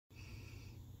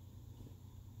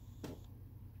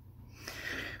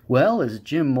Well, as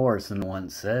Jim Morrison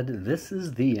once said, this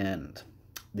is the end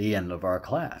of our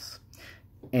class.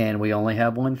 And we only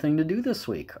have one thing to do this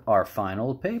week, our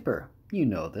final paper. You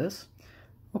know this.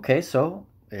 Okay, so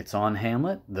it's on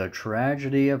Hamlet, The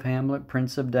Tragedy of Hamlet,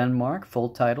 Prince of Denmark, full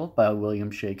title by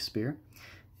William Shakespeare.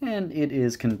 And it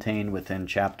is contained within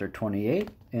Chapter 28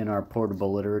 in our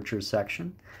Portable Literature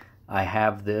section. I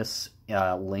have this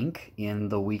link in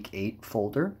the Week 8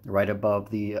 folder, right above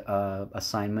the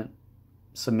assignment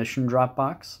submission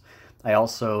Dropbox. I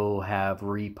also have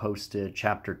reposted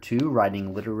Chapter 2,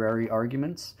 Writing Literary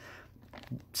Arguments.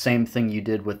 Same thing you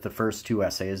did with the first two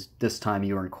essays. This time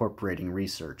you are incorporating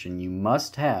research, and you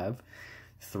must have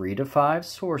 3 to 5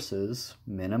 sources,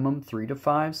 minimum 3 to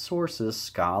 5 sources,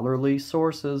 scholarly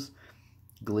sources,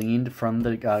 gleaned from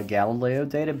the Galileo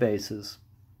databases.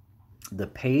 The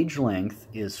page length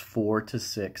is 4 to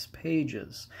 6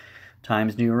 pages.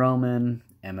 Times New Roman,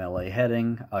 MLA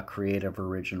heading, a creative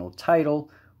original title.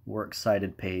 Works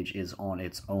cited page is on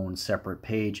its own separate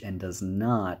page and does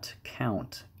not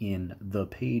count in the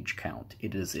page count.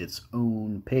 It is its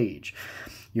own page.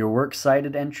 Your works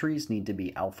cited entries need to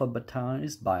be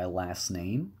alphabetized by last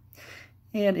name.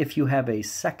 And if you have a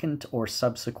second or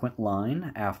subsequent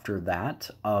line after that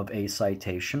of a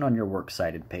citation on your works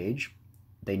cited page,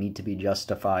 they need to be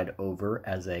justified over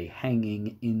as a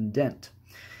hanging indent.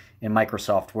 In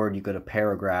Microsoft Word, you go to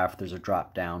paragraph, there's a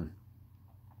drop down,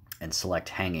 and select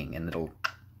hanging, and it'll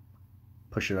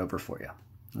push it over for you.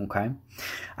 Okay?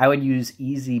 I would use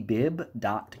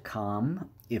easybib.com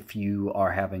if you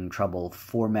are having trouble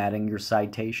formatting your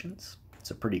citations.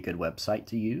 It's a pretty good website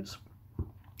to use.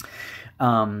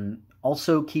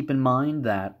 Also, keep in mind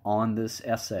that on this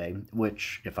essay,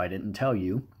 which, if I didn't tell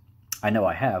you, I know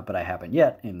I have, but I haven't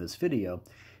yet in this video,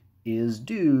 is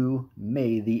due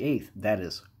May the 8th. That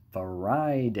is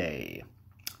Friday.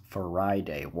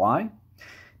 Friday. Why?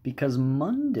 Because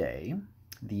Monday,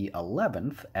 the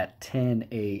 11th, at 10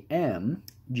 a.m.,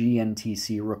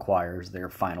 GNTC requires their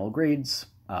final grades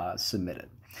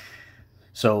submitted.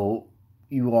 So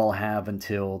you all have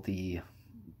until the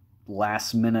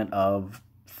last minute of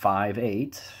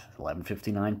 5/8,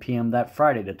 11:59 p.m. that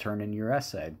Friday to turn in your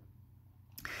essay.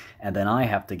 And then I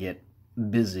have to get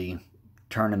busy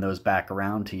turning those back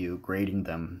around to you, grading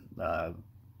them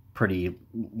pretty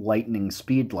lightning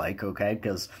speed-like, okay?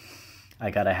 Because I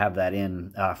got to have that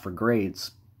in for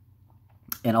grades.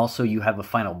 And also you have a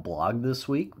final blog this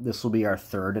week. This will be our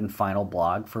third and final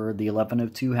blog for the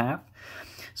 11:02 half.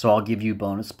 So I'll give you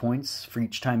bonus points for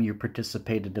each time you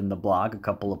participated in the blog, a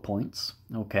couple of points,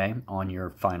 okay, on your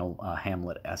final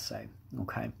Hamlet essay,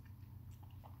 okay?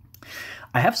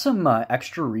 I have some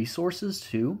extra resources,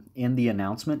 too, in the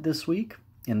announcement this week,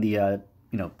 in the,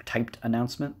 typed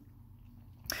announcement.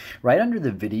 Right under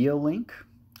the video link,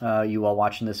 you all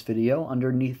watching this video,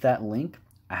 underneath that link,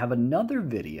 I have another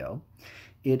video.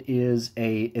 It's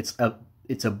a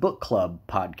book club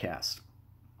podcast,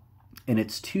 and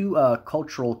it's two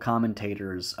cultural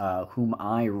commentators whom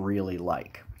I really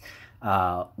like.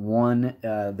 One,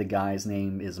 the guy's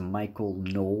name is Michael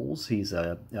Knowles. He's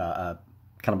a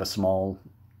kind of a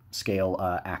small-scale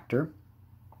actor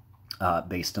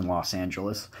based in Los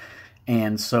Angeles.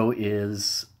 And so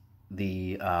is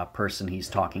the person he's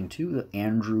talking to,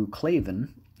 Andrew Clavin,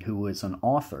 who is an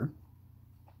author.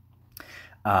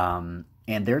 And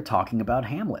they're talking about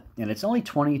Hamlet. And it's only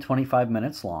 20-25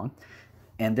 minutes long.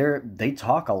 And they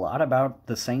talk a lot about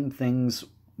the same things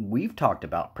we've talked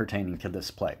about pertaining to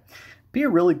this play. Be a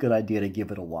really good idea to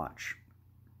give it a watch.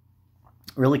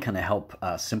 Really kind of help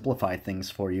simplify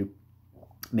things for you,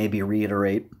 maybe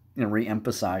reiterate and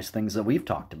re-emphasize things that we've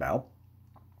talked about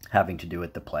having to do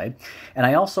with the play. And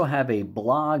I also have a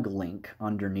blog link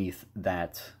underneath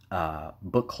that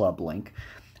book club link.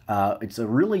 It's a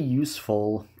really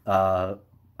useful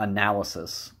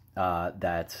analysis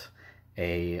that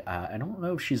I don't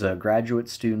know if she's a graduate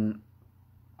student,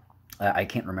 I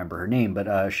can't remember her name,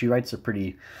 but she writes a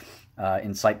pretty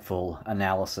insightful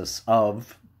analysis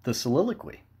of the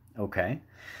soliloquy, okay?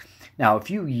 Now,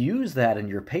 if you use that in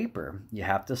your paper, you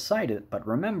have to cite it, but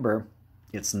remember,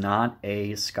 it's not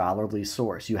a scholarly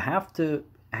source. You have to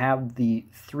have the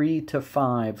 3 to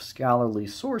 5 scholarly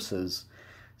sources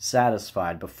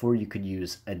satisfied before you could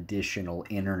use additional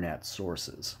internet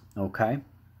sources, okay?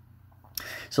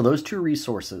 So those two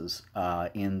resources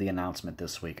in the announcement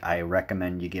this week, I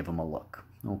recommend you give them a look,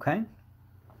 okay?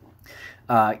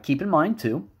 Keep in mind,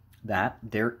 too, that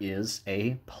there is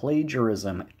a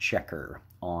plagiarism checker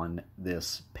on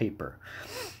this paper.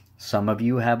 Some of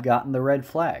you have gotten the red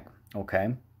flag,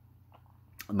 okay?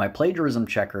 My plagiarism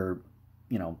checker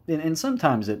you know, and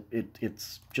sometimes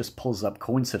it's just pulls up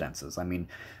coincidences. I mean,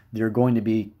 there are going to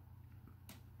be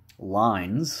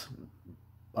lines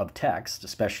of text,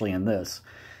 especially in this,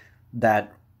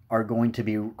 that are going to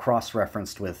be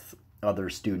cross-referenced with other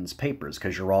students' papers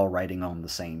because you're all writing on the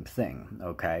same thing,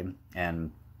 okay?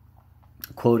 And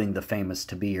quoting the famous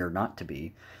to be or not to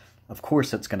be, of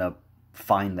course it's going to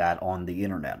find that on the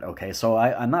internet, okay? So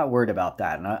I'm not worried about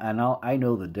that, and I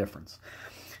know the difference.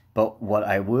 But what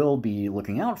I will be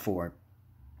looking out for,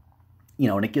 you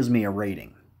know, and it gives me a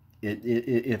rating.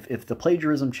 If the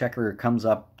plagiarism checker comes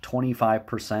up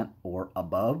 25% or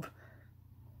above,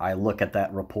 I look at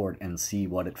that report and see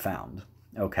what it found,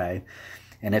 okay?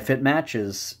 And if it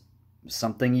matches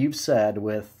something you've said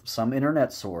with some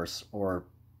internet source or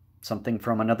something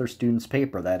from another student's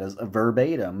paper that is a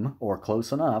verbatim or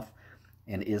close enough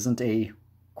and isn't a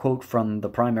quote from the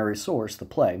primary source, the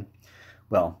play,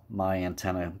 well, my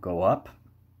antenna go up,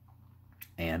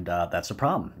 and that's a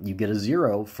problem. You get a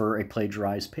 0 for a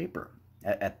plagiarized paper,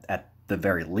 at the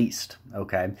very least,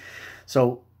 okay?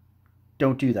 So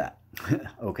don't do that,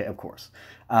 okay, of course.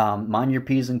 Mind your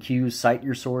P's and Q's, cite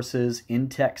your sources,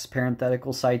 in-text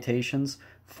parenthetical citations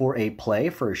for a play,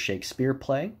 for a Shakespeare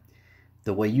play.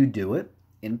 The way you do it,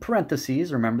 in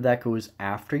parentheses, remember that goes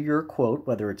after your quote,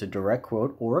 whether it's a direct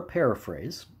quote or a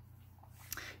paraphrase.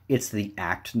 It's the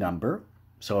act number.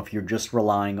 So if you're just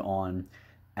relying on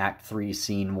Act 3,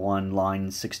 Scene 1,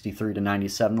 line 63 to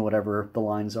 97, whatever the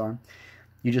lines are,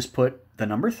 you just put the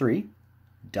number 3,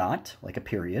 dot, like a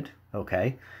period,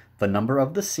 okay, the number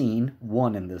of the scene,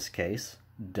 1 in this case,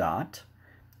 dot,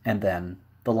 and then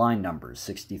the line numbers,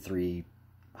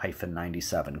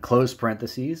 63-97, close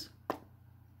parentheses,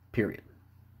 period,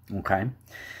 okay?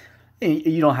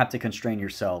 You don't have to constrain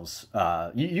yourselves.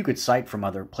 You could cite from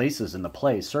other places in the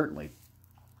play, certainly.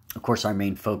 Of course, our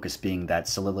main focus being that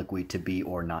soliloquy to be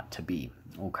or not to be,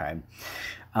 okay?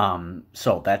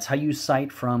 So that's how you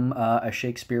cite from a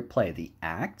Shakespeare play. The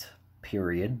act,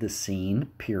 period, the scene,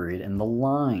 period, and the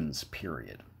lines,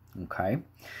 period, okay?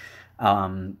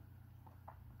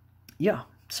 Yeah,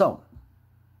 so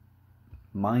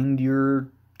mind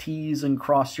your T's and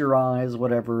cross your I's,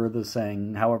 whatever the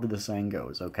saying, however the saying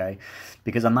goes, okay?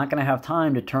 Because I'm not going to have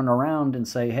time to turn around and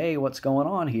say, hey, what's going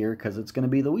on here? Because it's going to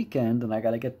be the weekend and I got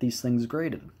to get these things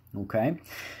graded, okay?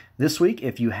 This week,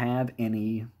 if you have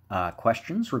any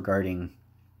questions regarding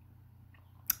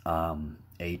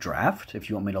a draft,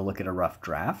 if you want me to look at a rough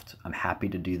draft, I'm happy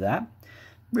to do that.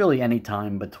 Really any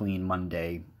time between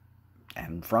Monday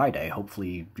and Friday.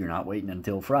 Hopefully you're not waiting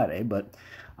until Friday, but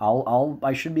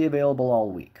I should be available all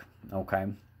week, okay?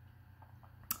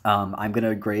 I'm going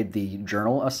to grade the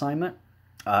journal assignment.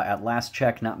 At last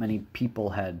check, not many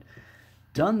people had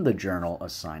done the journal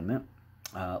assignment.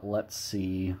 Let's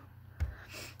see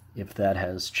if that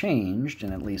has changed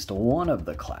in at least one of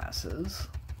the classes.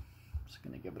 Just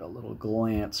going to give it a little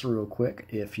glance real quick,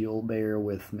 if you'll bear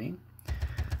with me.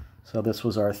 So this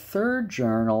was our third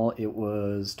journal. It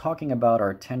was talking about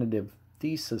our tentative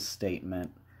thesis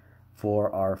statement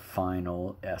for our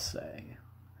final essay.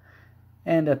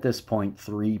 And at this point,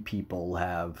 3 people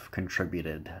have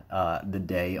contributed the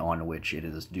day on which it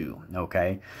is due,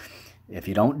 okay? If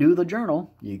you don't do the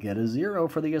journal, you get a 0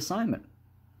 for the assignment.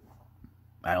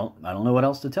 I don't know what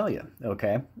else to tell you,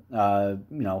 okay? You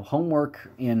know,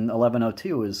 homework in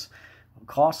 1102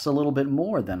 costs a little bit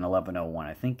more than 1101.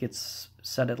 I think it's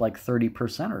set at like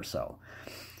 30% or so.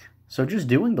 So just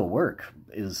doing the work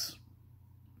is,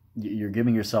 you're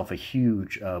giving yourself a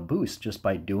huge boost just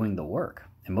by doing the work.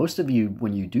 And most of you,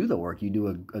 when you do the work, you do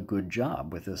a good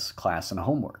job with this class and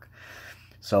homework.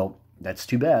 So that's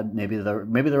too bad. Maybe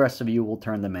the rest of you will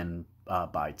turn them in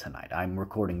by tonight. I'm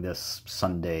recording this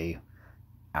Sunday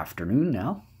afternoon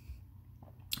now,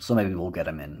 so maybe we'll get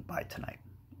them in by tonight.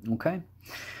 Okay?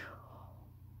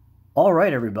 All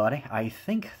right, everybody. I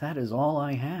think that is all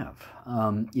I have.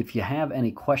 If you have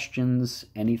any questions,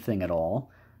 anything at all,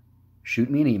 shoot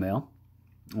me an email,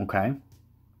 okay?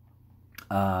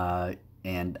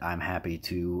 And I'm happy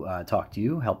to talk to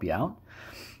you, help you out.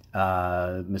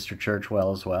 Mr.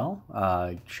 Churchwell as well.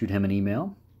 Shoot him an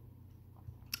email.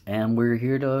 And we're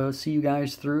here to see you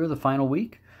guys through the final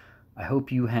week. I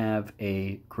hope you have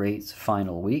a great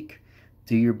final week.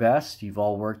 Do your best. You've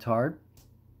all worked hard.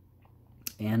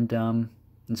 And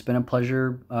it's been a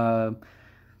pleasure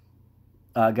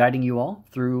guiding you all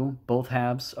through both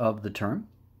halves of the term.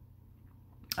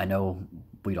 I know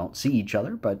we don't see each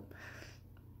other, but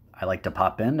I like to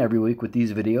pop in every week with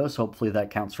these videos. Hopefully that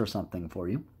counts for something for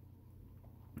you.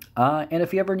 And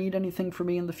if you ever need anything from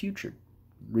me in the future,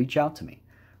 reach out to me.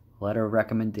 Letter of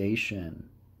recommendation.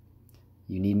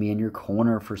 You need me in your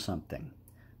corner for something.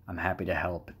 I'm happy to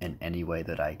help in any way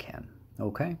that I can.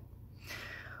 Okay?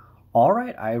 All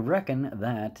right, I reckon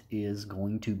that is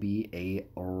going to be a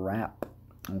wrap.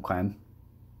 Okay?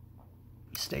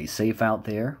 Stay safe out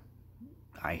there.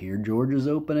 I hear Georgia's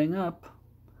opening up.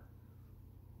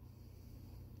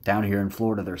 Down here in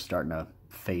Florida, they're starting to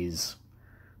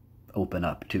open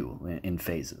up too, in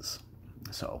phases.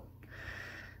 So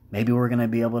maybe we're going to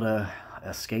be able to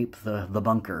escape the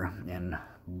bunker and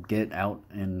get out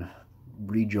and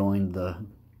rejoin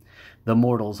the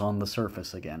mortals on the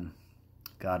surface again.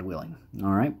 God willing. All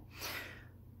right?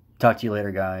 Talk to you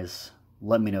later, guys.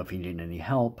 Let me know if you need any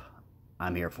help.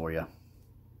 I'm here for you.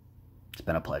 It's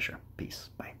been a pleasure. Peace.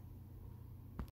 Bye.